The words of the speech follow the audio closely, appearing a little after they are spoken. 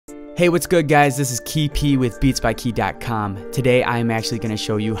Hey, what's good guys? This is Key P with beatsbykey.com. Today I am actually going to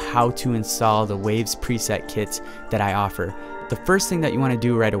show you how to install the Waves preset kits that I offer. The first thing that you want to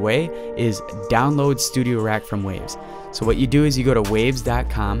do right away is download StudioRack from Waves. So what you do is you go to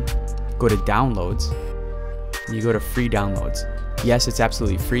waves.com, go to downloads, and you go to free downloads. Yes, it's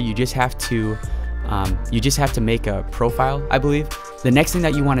absolutely free. You just have to make a profile, I believe. The next thing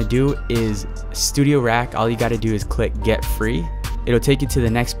that you want to do is StudioRack. All you got to do is click get free. It'll take you to the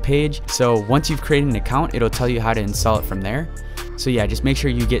next page. So once you've created an account, it'll tell you how to install it from there. So yeah, just make sure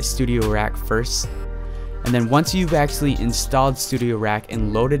you get StudioRack first. And then once you've actually installed StudioRack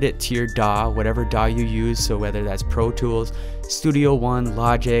and loaded it to your DAW, whatever DAW you use, so whether that's Pro Tools, Studio One,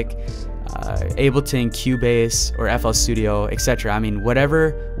 Logic, Ableton, Cubase, or FL Studio, etc. I mean,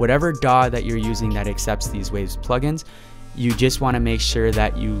 whatever DAW that you're using that accepts these Waves plugins, you just want to make sure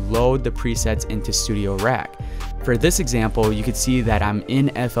that you load the presets into StudioRack. For this example, you could see that I'm in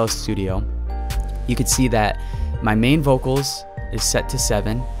FL Studio. You could see that my main vocals is set to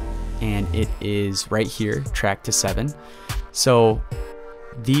 7 and it is right here, track to 7. So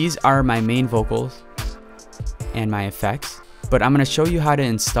these are my main vocals and my effects, but I'm going to show you how to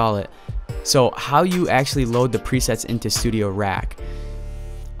install it. So how you actually load the presets into StudioRack.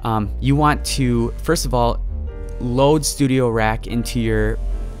 You want to, first of all, load StudioRack into your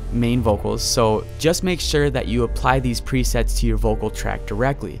main vocals. So just make sure that you apply these presets to your vocal track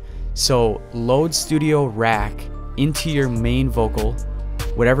directly. So load StudioRack into your main vocal,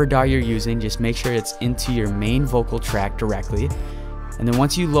 whatever DAW you're using, just make sure it's into your main vocal track directly. And then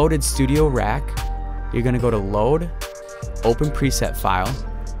once you loaded StudioRack, you're gonna go to load, open preset file,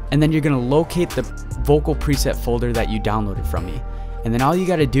 and then you're gonna locate the vocal preset folder that you downloaded from me. And then all you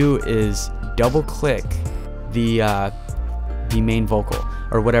gotta do is double click the main vocal,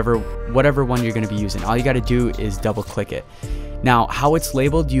 or whatever one you're going to be using. All you got to do is double click it. Now, how it's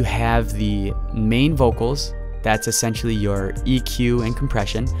labeled, you have the main vocals, that's essentially your EQ and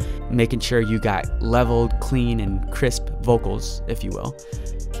compression, making sure you got leveled, clean, and crisp vocals, if you will.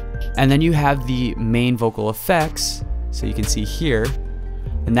 And then you have the main vocal effects, so you can see here,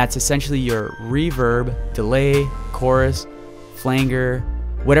 and that's essentially your reverb, delay, chorus, flanger,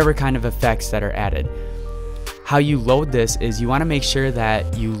 whatever kind of effects that are added. How you load this is you want to make sure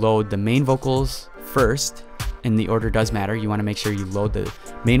that you load the main vocals first, and the order does matter. You want to make sure you load the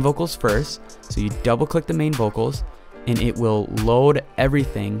main vocals first. So you double click the main vocals and it will load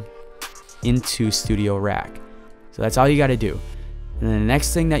everything into StudioRack. So that's all you got to do. And then the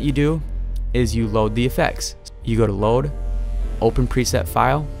next thing that you do is you load the effects. You go to load, open preset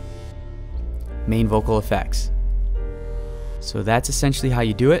file, main vocal effects. So that's essentially how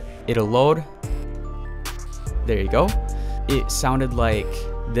you do it. It'll load. There you go. It sounded like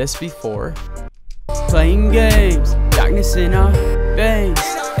this before. Playing games, darkness in our veins,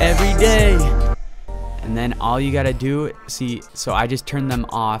 every day. And then all you gotta do, see, so I just turned them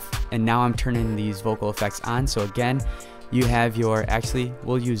off and now I'm turning these vocal effects on. So again, you have your, actually,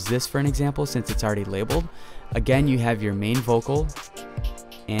 we'll use this for an example since it's already labeled. Again, you have your main vocal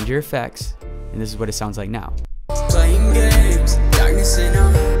and your effects, and this is what it sounds like now. Playing games, darkness in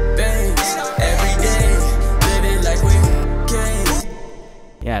our veins, every day.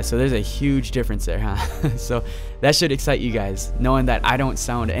 Yeah, so there's a huge difference there, huh? So that should excite you guys, knowing that I don't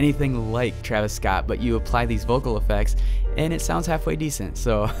sound anything like Travis Scott, but you apply these vocal effects and it sounds halfway decent.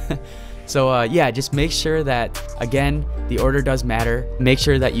 So yeah, just make sure that, again, the order does matter. Make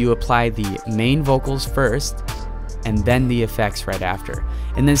sure that you apply the main vocals first and then the effects right after.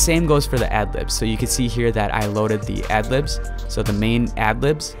 And then same goes for the ad-libs. So you can see here that I loaded the ad-libs, so the main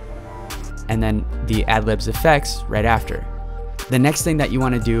ad-libs, and then the ad-libs effects right after. The next thing that you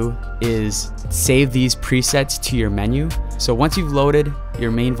want to do is save these presets to your menu. So once you've loaded your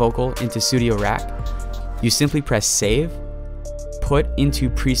main vocal into StudioRack, you simply press save, put into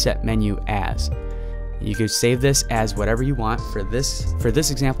preset menu as. You could save this as whatever you want. For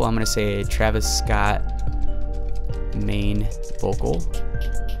this example, I'm going to say Travis Scott main vocal.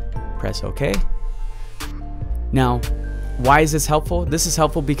 Press OK. Now, why is this helpful? This is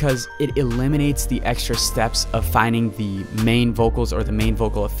helpful because it eliminates the extra steps of finding the main vocals or the main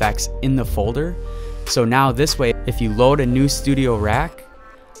vocal effects in the folder. So now this way, if you load a new StudioRack,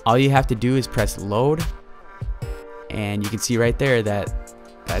 all you have to do is press load, and you can see right there that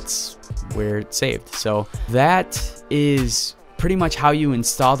that's where it's saved. So that is pretty much how you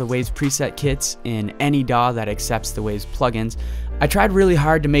install the Waves preset kits in any DAW that accepts the Waves plugins. I tried really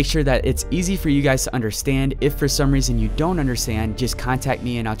hard to make sure that it's easy for you guys to understand. If for some reason you don't understand, just contact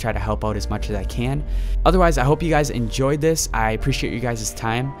me and I'll try to help out as much as I can. Otherwise, I hope you guys enjoyed this. I appreciate you guys'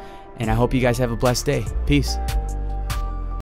 time and I hope you guys have a blessed day. Peace.